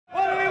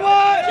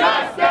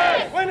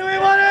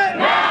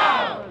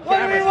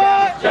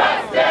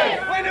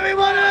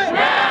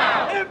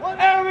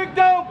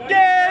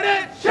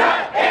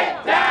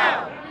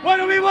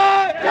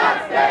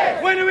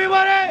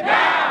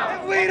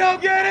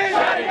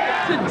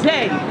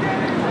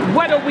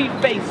what are we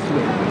faced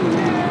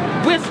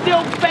with? We're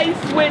still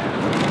faced with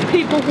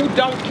people who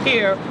don't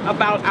care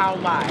about our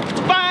lives.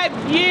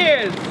 5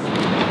 years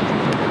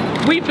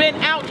we've been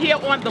out here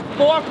on the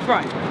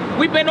forefront.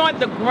 We've been on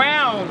the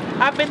ground.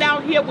 I've been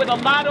out here with a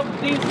lot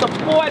of these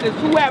supporters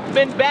who have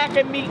been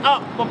backing me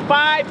up for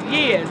 5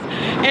 years.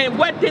 And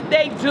what did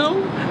they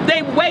do?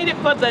 They waited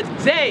for the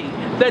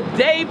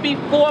day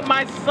before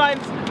my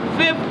son's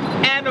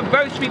 5th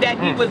anniversary that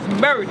he was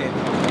murdered.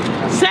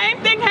 Same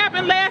thing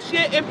happened last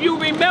year, if you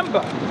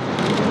remember.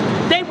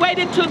 They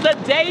waited till the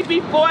day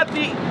before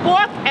the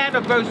 4th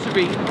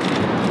anniversary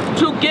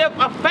to give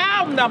a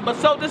file number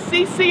so the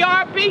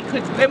CCRB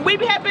could, and we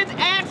have been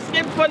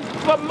asking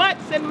for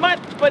months and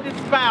months for this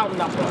file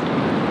number.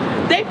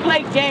 They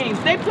play games.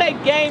 They play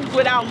games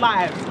with our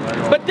lives.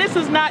 But this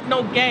is not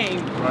no game.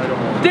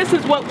 This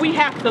is what we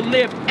have to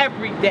live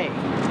every day.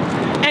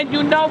 And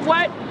you know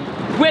what?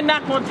 We're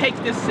not going to take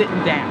this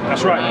sitting down.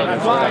 That's right.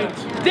 That's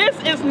right. This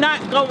is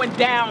not going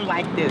down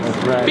like this.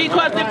 Right.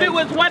 Because if it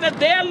was one of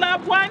their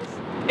loved ones,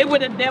 it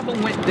would have never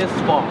went this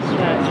far.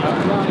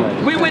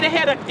 We would have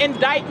had an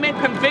indictment,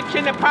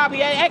 conviction, and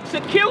probably an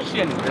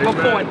execution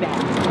before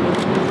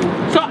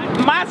that. So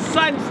my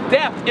son's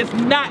death is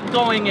not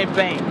going in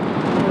vain.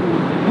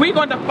 We're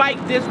going to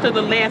fight this to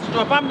the last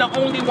straw. If I'm the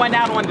only one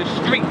out on the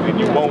street. And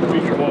you won't be,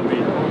 you won't be.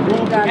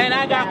 And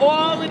I got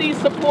all of these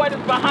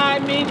supporters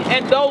behind me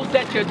and those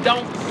that you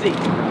don't see.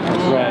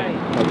 That's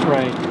right. That's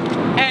right.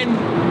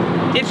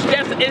 And it's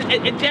just,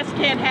 it just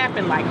can't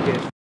happen like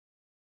this.